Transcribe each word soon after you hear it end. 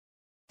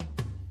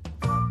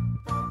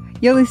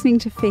You're listening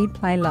to Feed,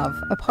 Play, Love,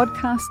 a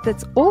podcast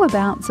that's all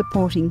about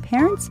supporting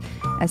parents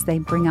as they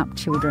bring up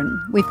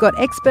children. We've got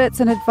experts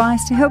and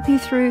advice to help you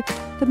through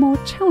the more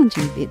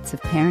challenging bits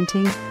of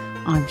parenting.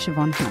 I'm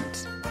Siobhan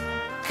Hunt.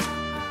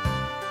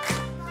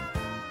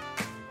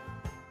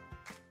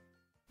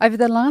 Over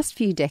the last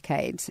few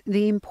decades,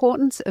 the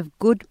importance of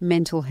good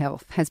mental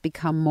health has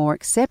become more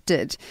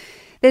accepted.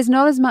 There's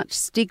not as much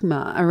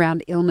stigma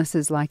around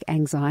illnesses like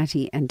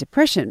anxiety and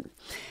depression.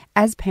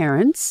 As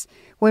parents,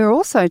 we're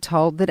also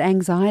told that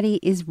anxiety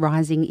is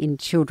rising in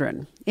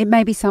children. It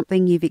may be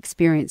something you've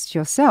experienced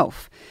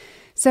yourself.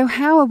 So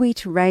how are we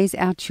to raise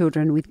our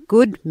children with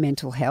good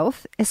mental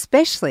health,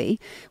 especially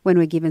when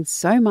we're given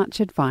so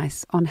much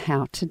advice on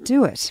how to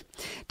do it?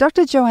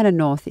 Dr. Joanna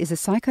North is a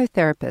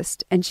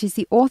psychotherapist and she's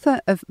the author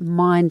of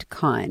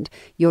Mindkind,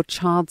 Your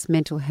Child's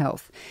Mental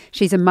Health.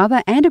 She's a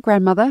mother and a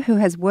grandmother who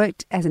has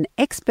worked as an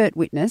expert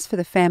witness for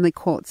the family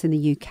courts in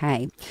the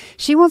UK.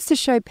 She wants to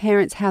show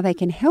parents how they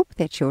can help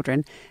their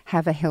children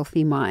have a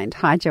healthy mind.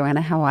 Hi,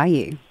 Joanna, how are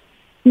you?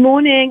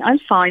 Morning, I'm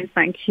fine,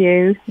 thank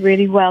you.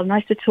 Really well,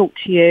 nice to talk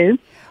to you.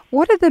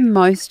 What are the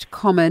most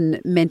common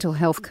mental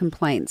health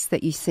complaints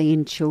that you see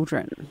in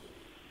children?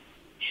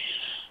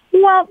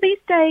 Well, these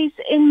days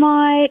in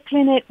my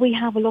clinic we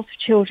have a lot of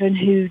children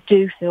who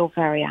do feel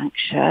very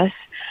anxious,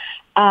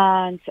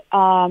 and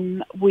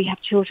we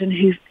have children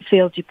who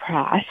feel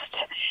depressed,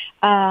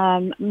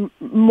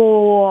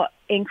 more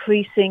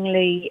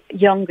increasingly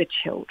younger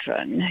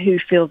children who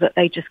feel that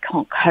they just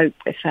can't cope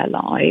with their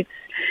lives.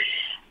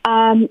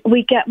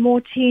 We get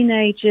more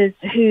teenagers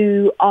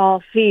who are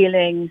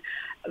feeling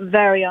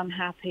very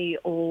unhappy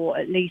or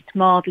at least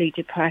mildly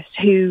depressed,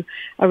 who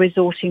are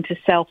resorting to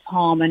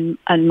self-harm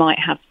and might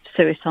have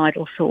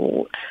suicidal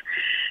thoughts.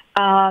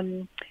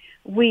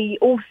 We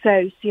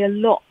also see a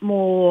lot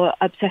more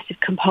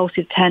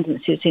obsessive-compulsive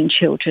tendencies in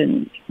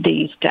children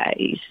these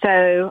days.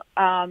 So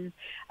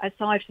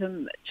aside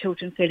from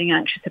children feeling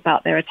anxious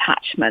about their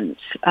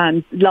attachments,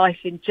 life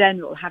in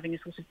general, having a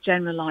sort of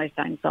generalised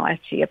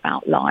anxiety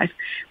about life,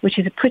 which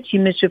is a pretty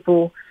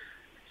miserable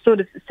sort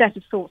of set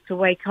of thoughts to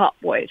wake up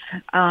with.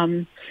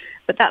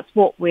 But that's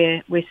what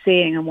we're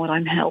seeing and what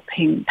I'm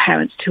helping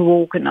parents to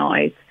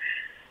organise.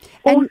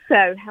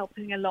 Also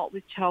helping a lot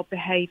with child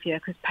behaviour,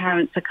 because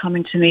parents are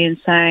coming to me and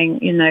saying,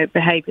 you know,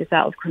 behaviour's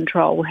out of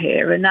control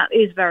here, and that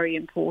is very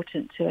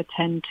important to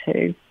attend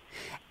to.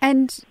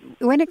 And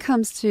when it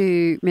comes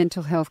to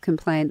mental health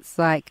complaints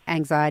like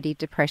anxiety,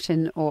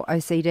 depression or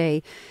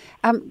OCD,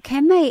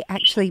 can they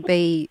actually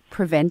be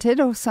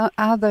prevented, or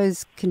are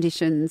those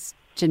conditions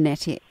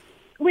genetic?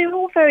 We're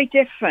all very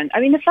different. I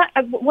mean,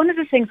 one of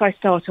the things I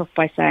start off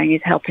by saying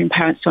is helping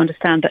parents to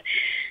understand that,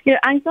 you know,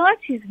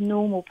 anxiety is a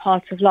normal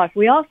part of life.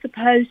 We are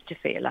supposed to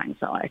feel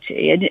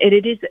anxiety, and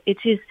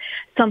it is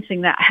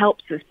something that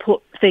helps us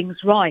put things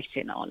right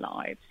in our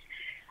lives.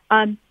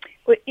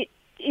 But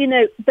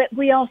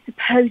we are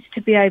supposed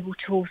to be able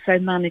to also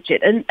manage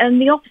it.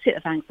 And the opposite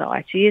of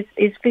anxiety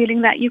is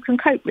feeling that you can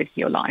cope with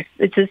your life.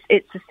 It's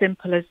as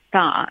simple as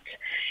that.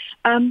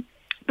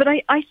 But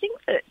I think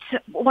that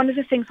one of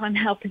the things I'm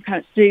helping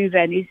parents do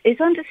then is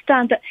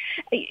understand that,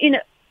 you know,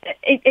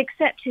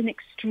 except in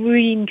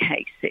extreme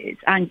cases,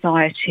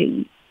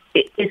 anxiety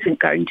it isn't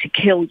going to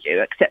kill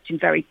you, except in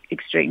very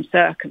extreme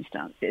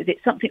circumstances.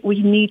 It's something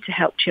we need to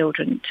help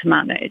children to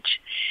manage.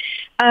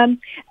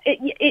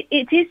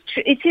 It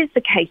is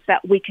the case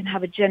that we can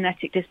have a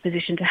genetic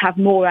disposition to have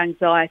more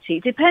anxiety.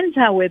 It depends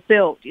how we're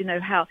built, you know,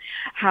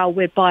 how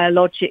we're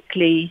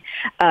biologically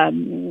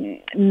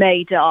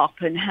made up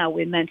and how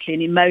we're mentally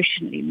and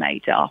emotionally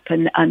made up,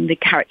 and the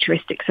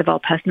characteristics of our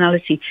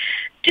personality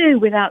do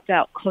without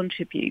doubt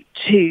contribute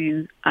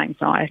to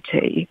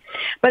anxiety.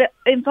 But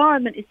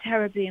environment is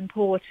terribly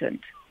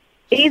important.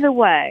 Either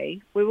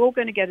way, we're all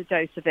going to get a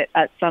dose of it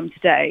at some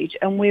stage,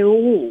 and we're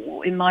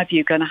all, in my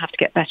view, going to have to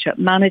get better at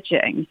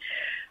managing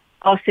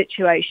our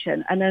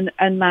situation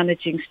and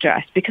managing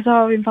stress, because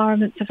our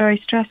environments are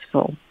very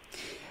stressful.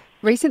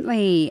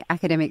 Recently,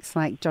 academics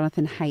like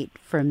Jonathan Haidt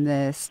from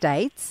the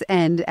States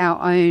and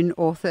our own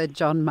author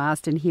John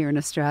Marsden here in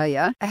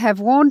Australia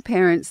have warned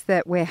parents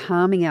that we're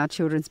harming our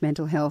children's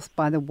mental health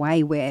by the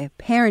way we're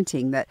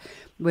parenting, that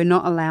we're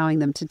not allowing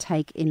them to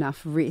take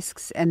enough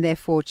risks, and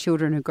therefore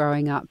children are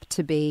growing up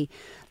to be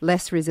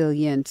less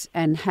resilient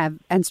and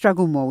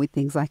struggle more with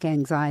things like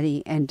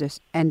anxiety and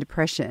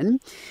depression.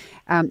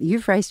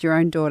 You've raised your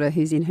own daughter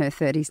who's in her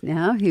 30s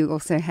now, who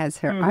also has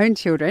her own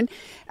children.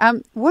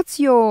 What's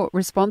your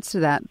response to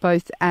that,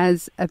 both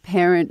as a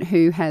parent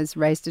who has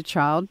raised a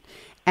child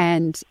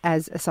and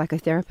as a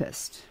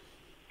psychotherapist?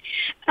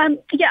 And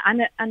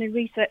a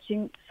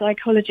researching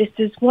psychologist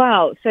as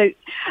well. So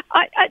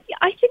I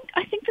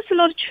think there's a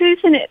lot of truth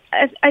in it.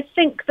 I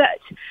think that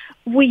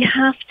we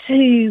have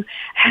to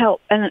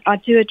help, and I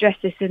do address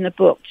this in the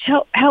book,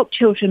 help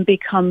children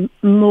become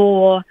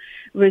more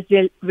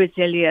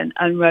resilient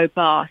and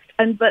robust.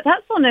 But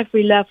that's on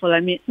every level.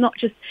 I mean,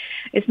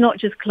 it's not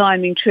just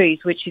climbing trees,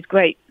 which is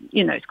great.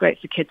 You know, it's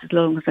great for kids as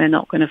long as they're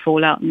not going to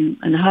fall out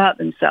and hurt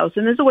themselves.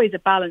 And there's always a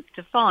balance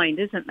to find,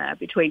 isn't there,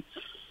 between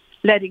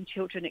letting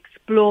children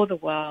explore the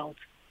world,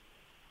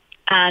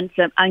 and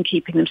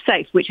keeping them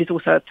safe, which is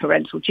also a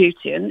parental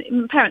duty.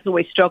 And parents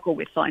always struggle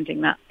with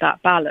finding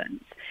that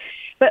balance.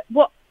 But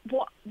what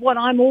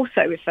I'm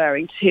also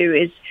referring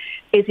to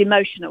is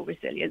emotional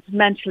resilience,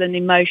 mental and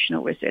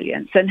emotional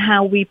resilience, and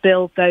how we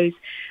build those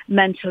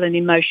mental and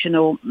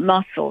emotional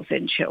muscles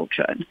in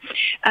children.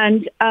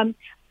 And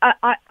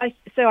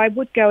so I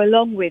would go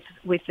along with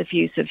the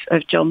views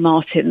of John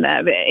Martin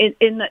there,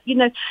 in that, you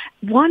know,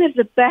 one of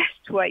the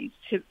best ways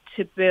to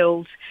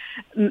build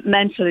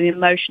mental and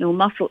emotional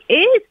muscle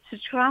is to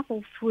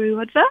travel through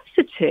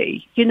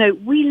adversity. You know,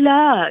 we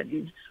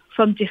learn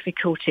from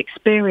difficult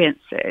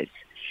experiences.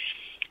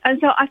 And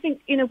so I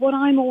think, you know, what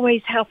I'm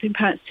always helping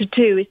parents to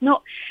do is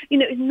not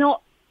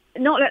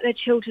let their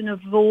children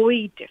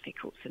avoid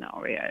difficult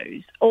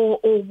scenarios or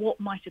what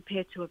might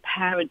appear to a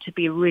parent to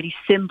be a really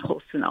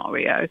simple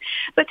scenario,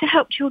 but to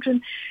help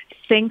children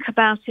think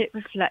about it,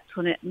 reflect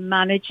on it,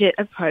 manage it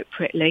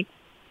appropriately,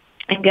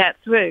 and get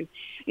through.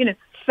 You know,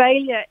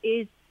 failure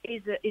is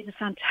a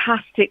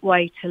fantastic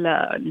way to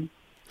learn.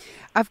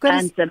 I've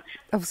got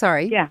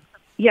sorry.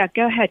 Yeah,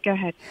 go ahead.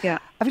 Yeah.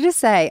 I would just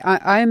say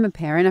I am a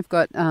parent. I've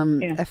got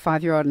a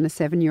 5-year-old and a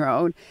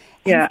 7-year-old.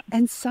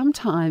 And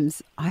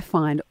sometimes I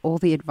find all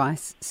the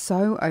advice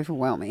so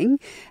overwhelming.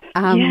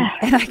 And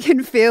I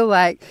can feel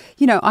like,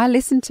 you know, I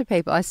listen to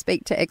people. I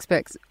speak to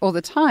experts all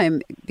the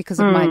time because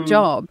of my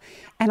job.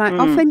 And I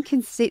often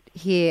can sit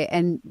here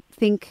and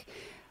think,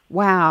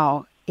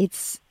 wow,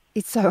 it's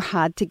so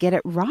hard to get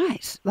it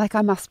right. Like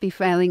I must be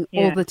failing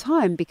all the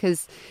time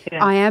because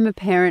I am a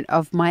parent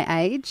of my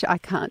age. I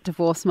can't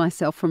divorce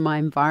myself from my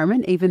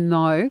environment, even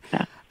though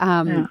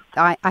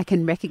I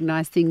can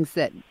recognise things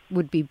that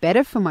would be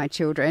better for my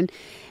children.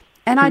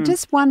 And I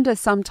just wonder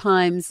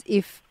sometimes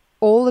if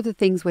all of the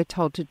things we're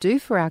told to do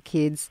for our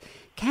kids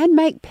can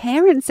make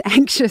parents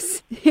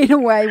anxious in a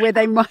way where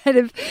they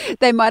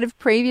might have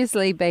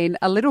previously been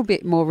a little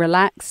bit more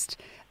relaxed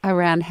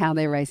around how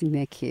they're raising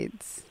their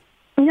kids.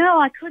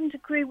 No, I couldn't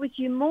agree with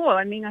you more.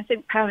 I mean, I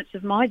think parents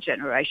of my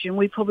generation,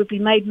 we probably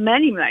made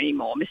many, many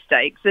more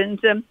mistakes.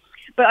 And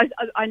but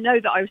I know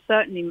that I was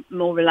certainly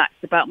more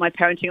relaxed about my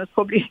parenting. I was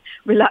probably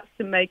relaxed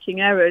in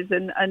making errors.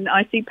 And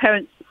I see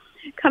parents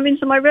come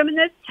into my room and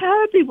they're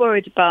terribly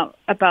worried about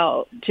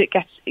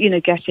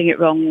getting it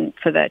wrong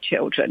for their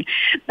children.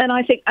 And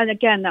I think, and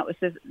again,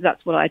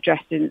 that's what I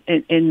addressed in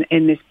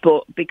this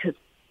book, because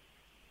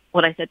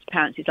what I said to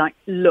parents is like,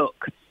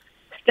 look,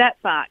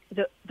 step back.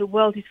 The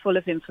world is full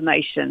of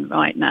information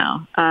right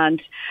now,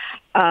 and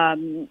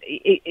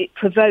it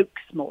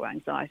provokes more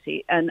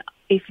anxiety. And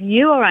if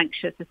you are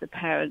anxious as a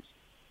parent,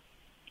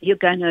 you're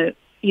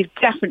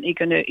definitely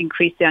going to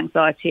increase the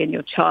anxiety in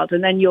your child,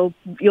 and then you'll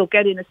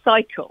get in a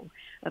cycle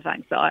of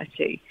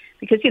anxiety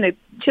because, you know,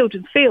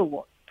 children feel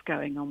what's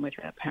going on with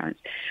their parents.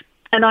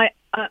 And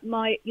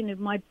my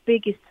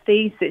biggest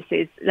thesis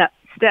is that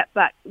step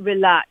back,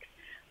 relax,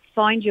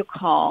 find your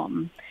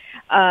calm.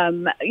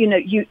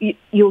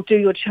 You'll do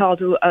your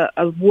child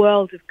a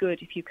world of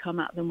good if you come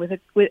at them with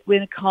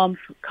a calm,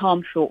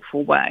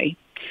 thoughtful way,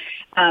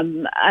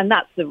 and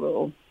that's the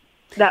rule.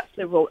 That's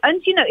the rule.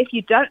 And you know, if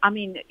you don't, I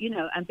mean, you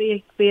know, and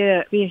be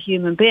a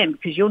human being,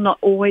 because you're not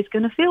always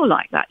going to feel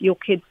like that.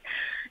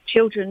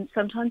 Children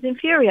sometimes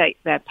infuriate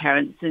their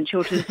parents, and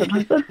children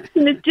sometimes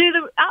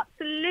do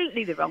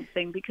absolutely the wrong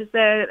thing because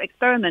they're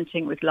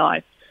experimenting with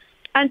life.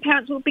 And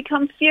parents will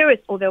become furious,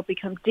 or they'll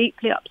become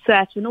deeply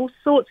upset, and all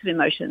sorts of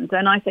emotions.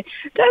 And I say,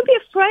 don't be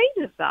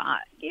afraid of that.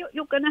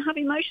 You're going to have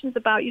emotions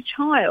about your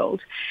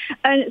child.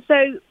 And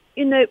so,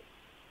 you know,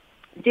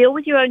 deal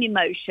with your own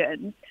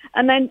emotions,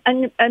 and then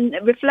and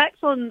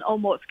reflect on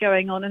what's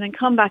going on, and then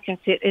come back at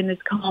it in as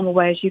calm a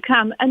way as you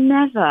can. And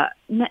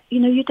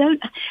you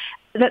don't.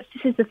 This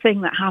is the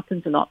thing that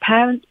happens a lot.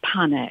 Parents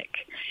panic,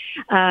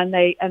 and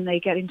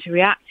they get into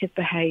reactive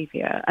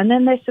behaviour, and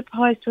then they're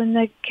surprised when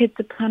their kids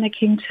are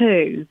panicking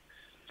too.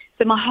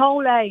 So my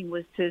whole aim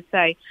was to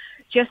say,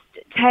 just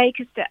take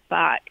a step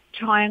back,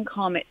 try and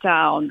calm it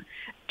down,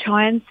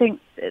 try and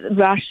think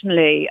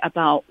rationally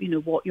about, you know,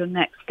 what your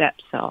next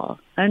steps are,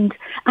 and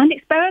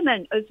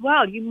experiment as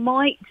well. You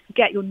might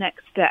get your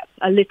next step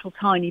a little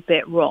tiny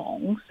bit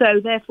wrong,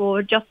 so therefore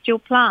adjust your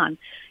plan.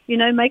 You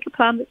know, make a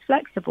plan that's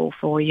flexible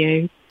for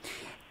you.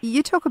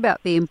 You talk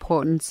about the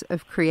importance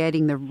of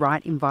creating the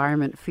right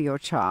environment for your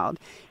child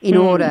in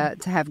order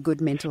to have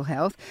good mental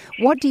health.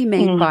 What do you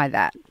mean by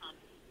that?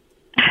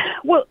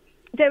 Well,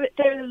 there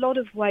are a lot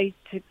of ways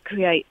to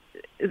create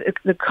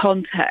the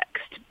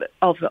context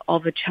of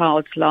a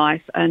child's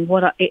life, and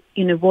what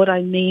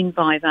I mean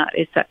by that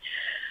is that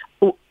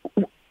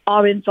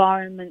our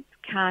environments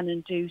can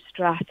and do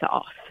stress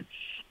us.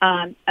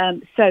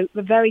 So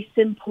the very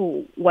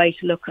simple way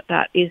to look at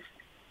that is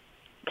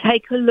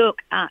take a look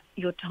at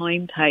your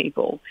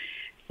timetable,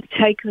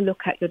 take a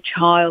look at your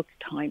child's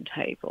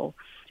timetable,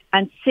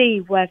 and see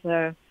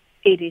whether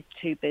it is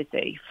too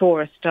busy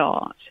for a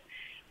start.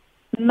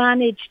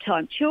 Manage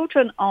time.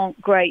 Children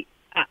aren't great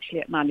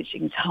actually at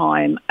managing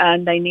time,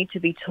 and they need to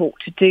be taught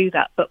to do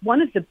that. But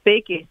one of the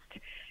biggest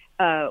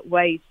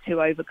ways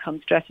to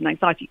overcome stress and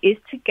anxiety is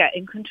to get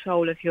in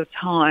control of your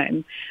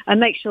time and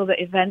make sure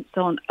that events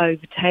aren't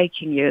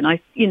overtaking you. And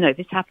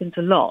this happens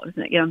a lot,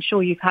 isn't it? I'm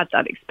sure you've had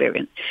that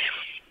experience.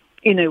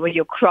 Where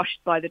you're crushed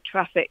by the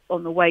traffic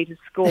on the way to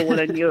school,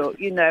 and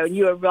and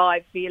you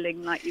arrive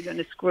feeling like you're going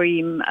to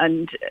scream,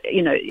 and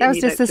that was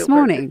just this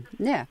morning.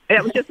 Yeah,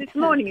 it was just this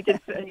morning. You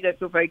don't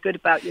feel very good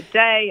about your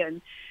day,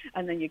 and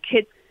then your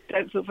kids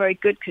don't feel very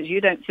good because you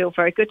don't feel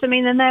very good. I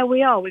mean, and there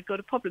we are. We've got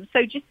a problem.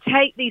 So just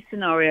take these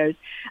scenarios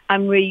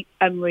and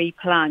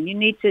replan. You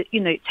need to,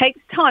 it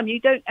takes time. You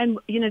don't, and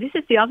this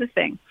is the other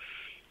thing.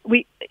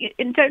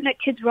 And don't let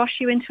kids rush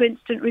you into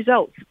instant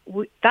results.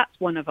 That's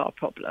one of our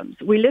problems.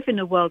 We live in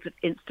a world of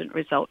instant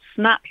results.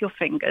 Snap your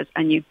fingers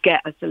and you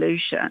get a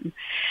solution.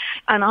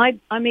 And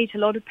I meet a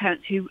lot of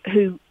parents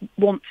who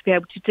want to be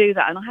able to do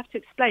that. And I have to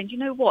explain,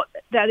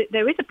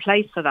 there is a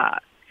place for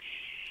that.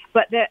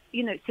 But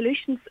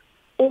solutions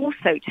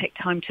also take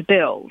time to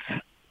build.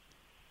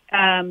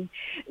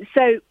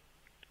 So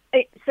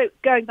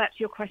going back to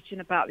your question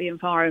about the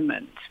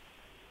environment,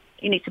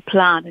 you need to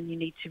plan and you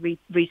need to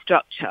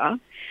restructure,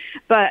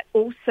 but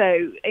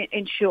also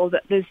ensure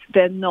that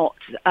there are not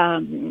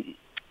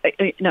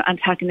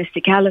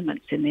antagonistic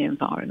elements in the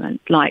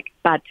environment, like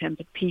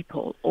bad-tempered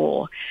people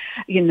or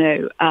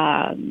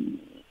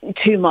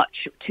too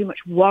much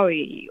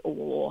worry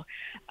or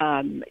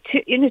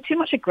too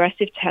much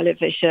aggressive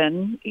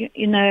television.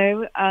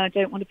 I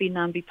don't want to be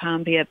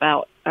namby-pamby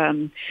about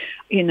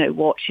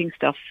watching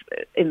stuff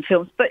in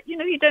films, but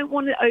you don't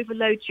want to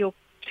overload your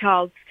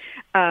child's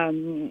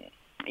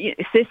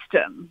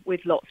system with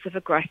lots of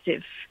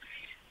aggressive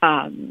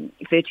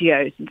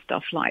videos and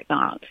stuff like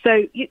that.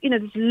 So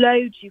there's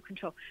loads you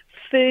control.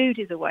 Food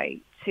is a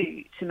way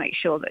to make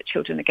sure that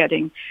children are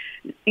getting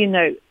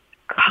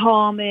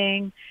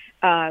calming,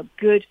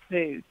 good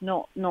food,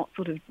 not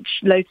sort of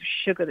loads of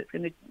sugar that's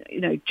going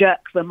to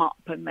jerk them up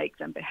and make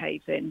them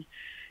behave in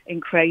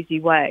crazy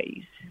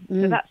ways.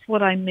 So that's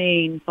what I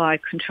mean by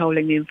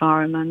controlling the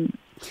environment.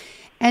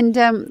 And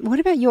what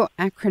about your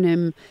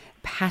acronym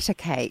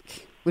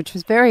PATACAKE, which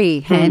was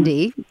very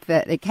handy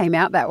that it came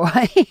out that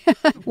way?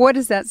 What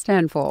does that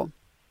stand for?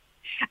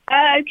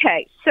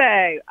 Okay,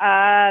 so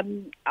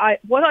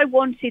what I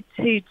wanted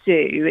to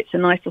do, it's a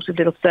nice sort of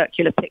little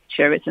circular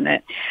picture, isn't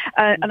it?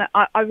 And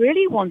I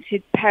really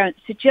wanted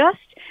parents to just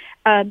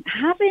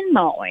have in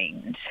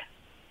mind,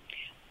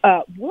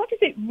 what does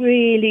it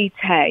really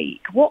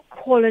take? What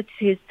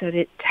qualities does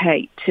it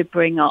take to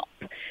bring up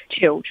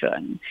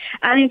children?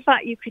 And in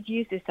fact, you could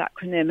use this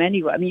acronym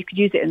anywhere. I mean, you could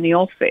use it in the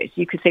office.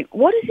 You could think,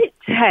 what does it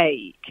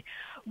take?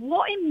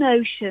 What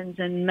emotions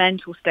and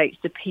mental states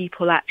do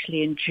people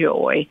actually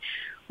enjoy?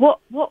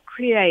 What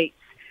creates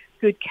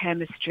good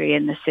chemistry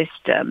in the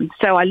system?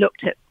 So I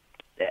looked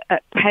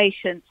at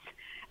patience,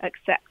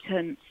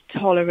 acceptance,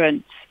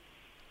 tolerance,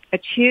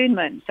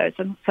 attunement, so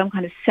some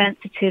kind of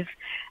sensitive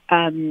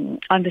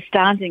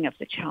understanding of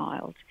the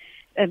child,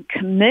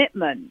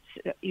 commitment,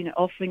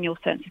 offering your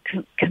sense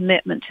of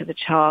commitment to the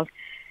child.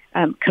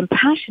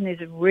 Compassion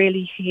is a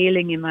really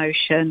healing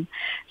emotion,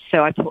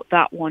 so I put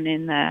that one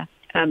in there.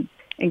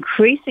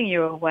 Increasing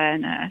your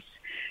awareness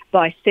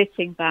by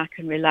sitting back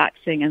and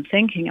relaxing and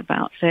thinking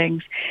about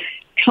things.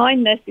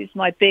 Kindness is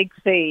my big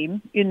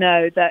theme,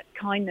 that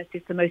kindness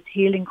is the most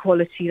healing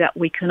quality that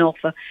we can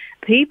offer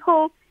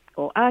people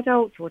or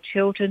adults or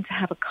children, to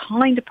have a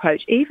kind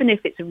approach, even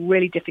if it's a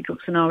really difficult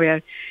scenario.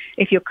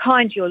 If you're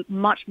kind, you're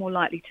much more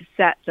likely to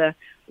set the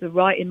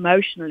right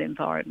emotional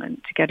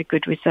environment to get a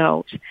good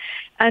result.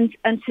 And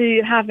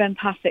to have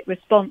empathic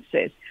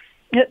responses.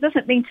 It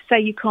doesn't mean to say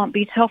you can't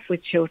be tough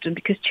with children,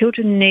 because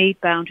children need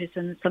boundaries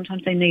and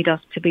sometimes they need us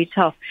to be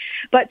tough.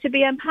 But to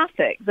be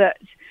empathic, that,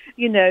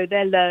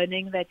 they're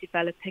learning, they're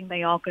developing,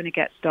 they are going to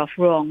get stuff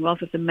wrong,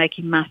 rather than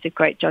making massive,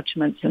 great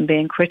judgments and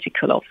being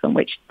critical of them,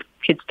 which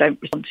kids don't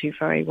respond to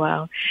very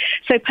well.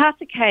 So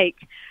PATACAKE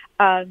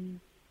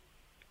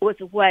was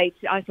a way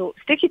to, I thought,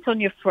 stick it on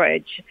your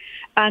fridge.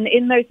 And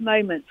in those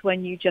moments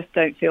when you just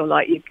don't feel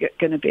like you're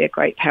going to be a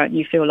great parent,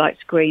 you feel like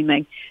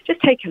screaming, just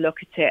take a look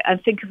at it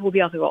and think of all the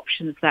other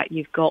options that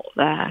you've got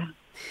there.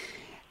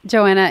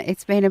 Joanna,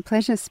 it's been a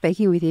pleasure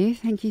speaking with you.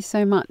 Thank you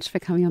so much for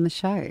coming on the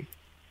show.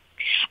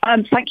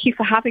 Thank you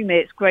for having me.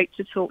 It's great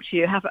to talk to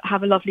you.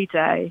 Have a lovely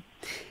day.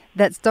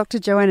 That's Dr.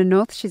 Joanna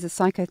North. She's a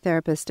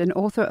psychotherapist and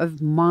author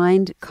of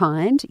Mind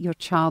Kind, Your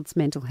Child's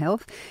Mental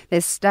Health.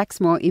 There's stacks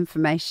more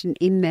information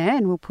in there,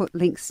 and we'll put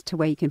links to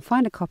where you can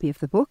find a copy of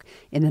the book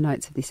in the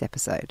notes of this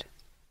episode.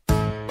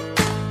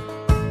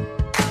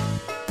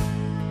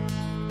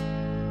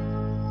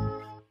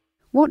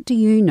 What do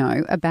you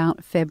know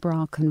about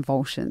febrile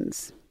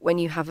convulsions? When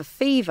you have a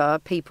fever,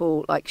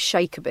 people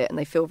shake a bit and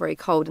they feel very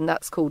cold, and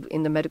that's called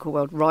in the medical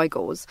world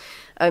rigors.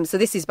 So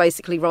this is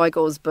basically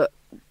rigors, but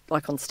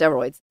on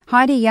steroids.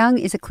 Heidi Young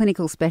is a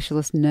clinical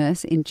specialist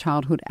nurse in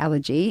childhood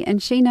allergy,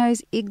 and she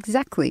knows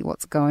exactly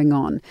what's going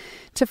on.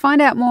 To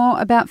find out more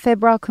about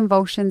febrile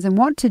convulsions and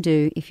what to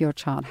do if your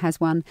child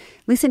has one,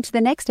 listen to the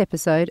next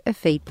episode of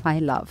Feed, Play,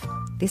 Love.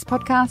 This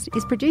podcast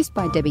is produced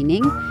by Debbie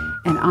Ning,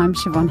 and I'm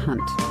Siobhan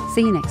Hunt. See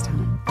you next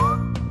time.